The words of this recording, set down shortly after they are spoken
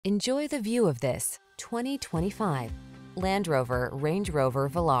Enjoy the view of this 2025 Land Rover Range Rover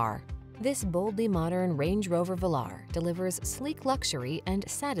Velar. This boldly modern Range Rover Velar delivers sleek luxury and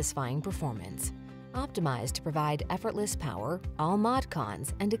satisfying performance. Optimized to provide effortless power, all mod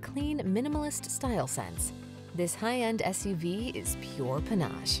cons, and a clean, minimalist style sense. This high-end SUV is pure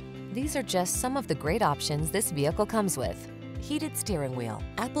panache. These are just some of the great options this vehicle comes with: heated steering wheel,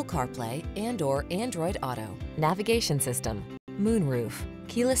 Apple CarPlay and/or Android Auto, navigation system, moonroof,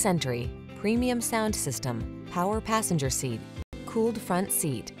 keyless entry, premium sound system, power passenger seat, cooled front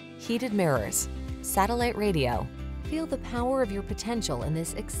seat, heated mirrors, satellite radio. Feel the power of your potential in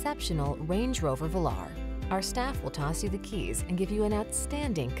this exceptional Range Rover Velar. Our staff will toss you the keys and give you an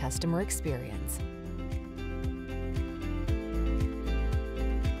outstanding customer experience.